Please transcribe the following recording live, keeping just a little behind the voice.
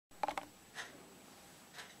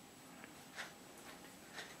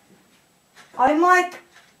I might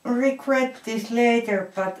regret this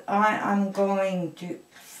later, but I am going to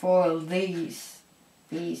foil these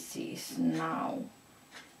pieces now.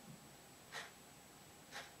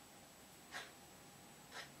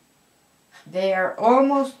 They are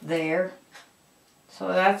almost there, so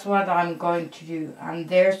that's what I'm going to do. And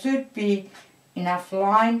there should be enough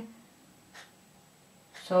line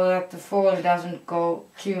so that the foil doesn't go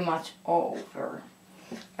too much over.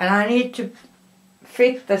 And I need to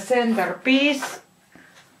fit the center piece.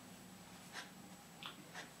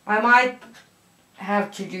 I might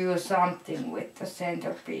have to do something with the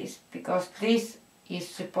center piece because this is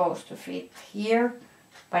supposed to fit here,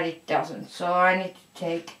 but it doesn't. So I need to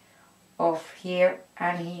take off here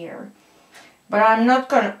and here. But I'm not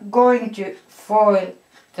going to foil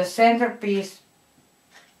the centerpiece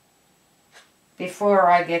before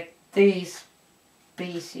I get these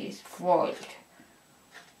pieces foiled.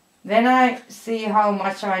 Then I see how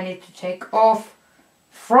much I need to take off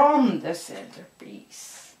from the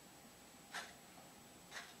centerpiece.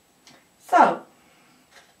 So,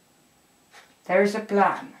 there is a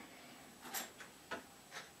plan.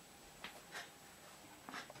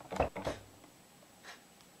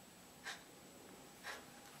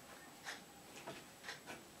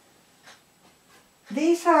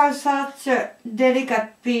 These are such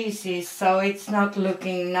delicate pieces, so it's not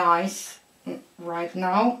looking nice right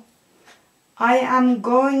now. I am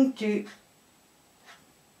going to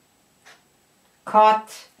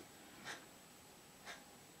cut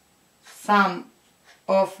some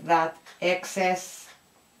of that excess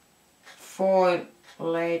foil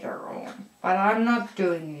later on, but I'm not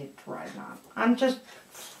doing it right now. I'm just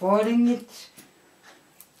foiling it,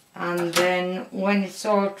 and then when it's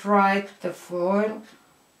all dried, the foil,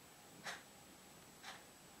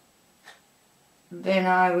 then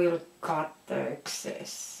I will cut the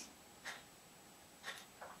excess.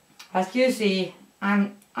 As you see,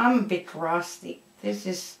 I'm a bit rusty. This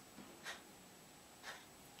is,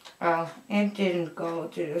 well, it didn't go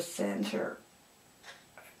to the center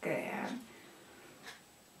again.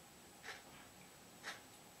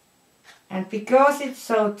 And because it's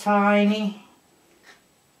so tiny,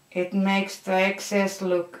 it makes the excess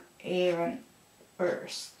look even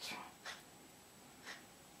worse.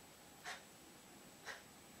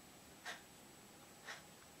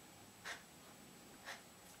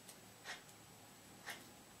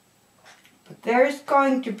 But there is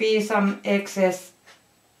going to be some excess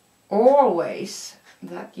always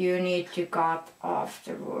that you need to cut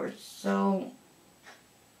afterwards, so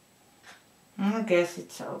I guess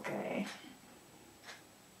it's okay.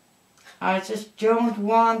 I just don't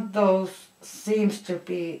want those seams to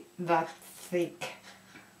be that thick.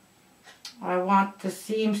 I want the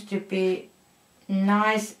seams to be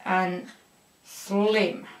nice and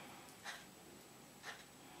slim.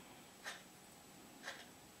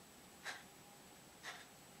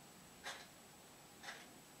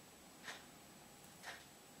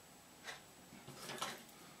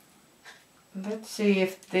 Let's see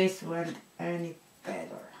if this went any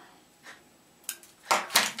better.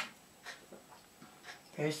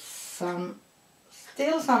 There's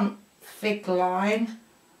still some thick line,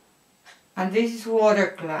 and this is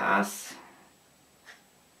water glass,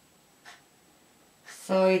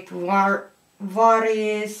 so it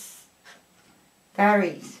varies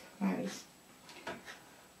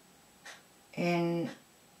in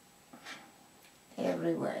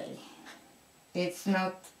every way. It's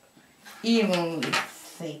not evenly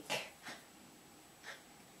thick.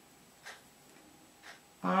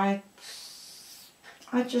 I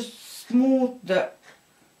just smooth the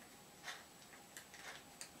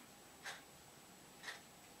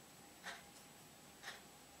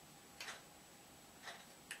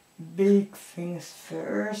big things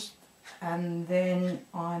first, and then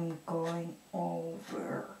I'm going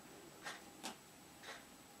over.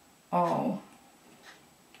 Oh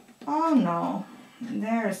no,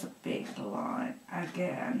 there's a big line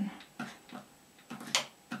again.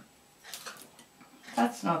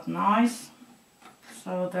 That's not nice.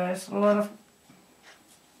 So there's a lot of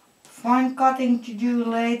fine cutting to do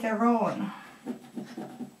later on.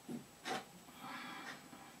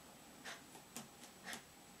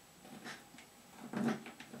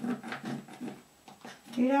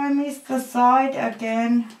 Did I miss the side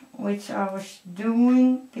again, which I was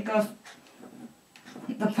doing, because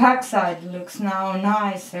the back side looks now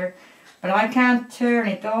nicer, but I can't turn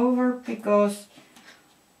it over because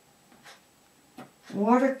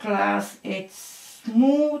water glass, it's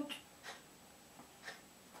smooth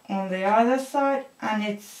on the other side and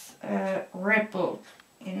it's rippled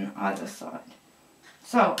in other side.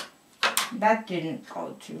 So that didn't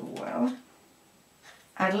go too well.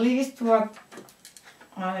 at least what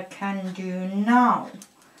I can do now.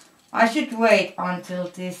 I should wait until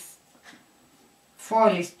this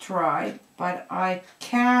foil is dry, but I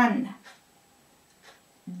can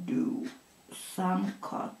do some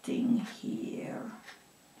cutting here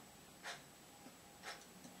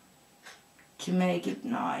to make it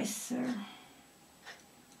nicer.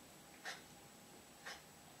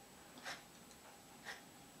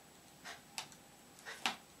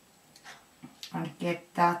 And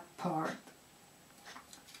get that part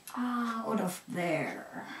out of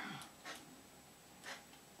there.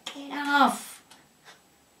 Get off!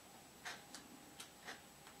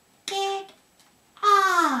 Get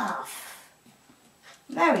off!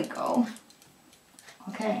 There we go.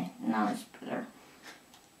 Okay, now it's better.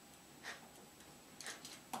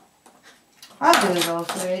 I'll do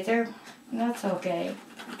those later. That's okay.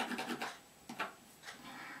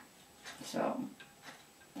 So,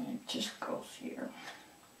 it just goes here.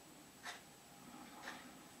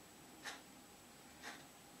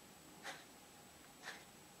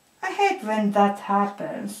 I hate when that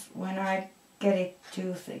happens, when I get it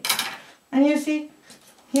too thick. And you see,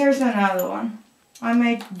 here's another one. I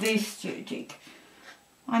made this too thick.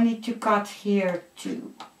 I need to cut here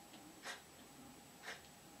too.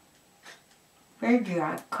 Where do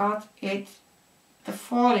I cut it? The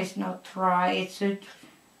foil is not dry. It should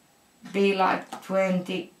be like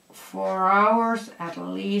 24 hours at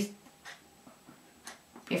least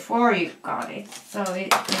before you cut it. So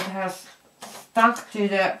it has stuck to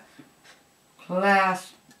the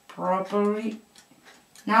glass properly.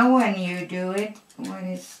 Now when you do it, when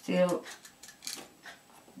it's still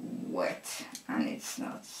wet and it's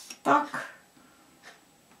not stuck,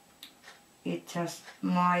 it just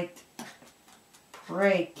might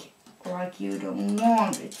break like you don't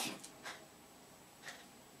want it.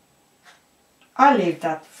 I'll leave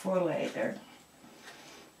that for later.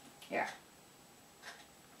 Yeah.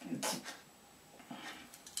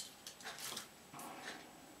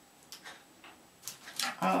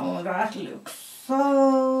 Oh, that looks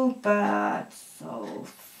so bad, so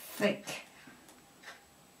thick.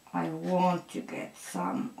 I want to get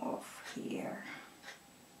some off here.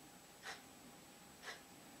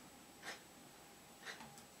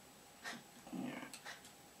 Yeah.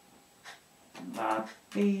 That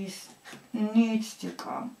piece needs to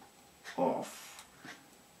come off.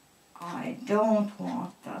 I don't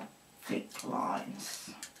want that thick lines.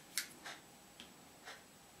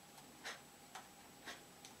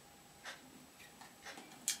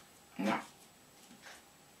 No.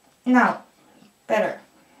 Now, better,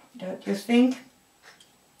 don't you think?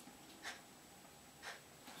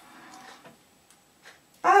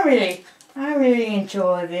 I really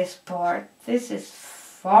enjoy this part. This is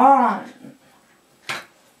fun.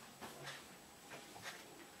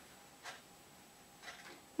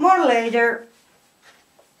 More later.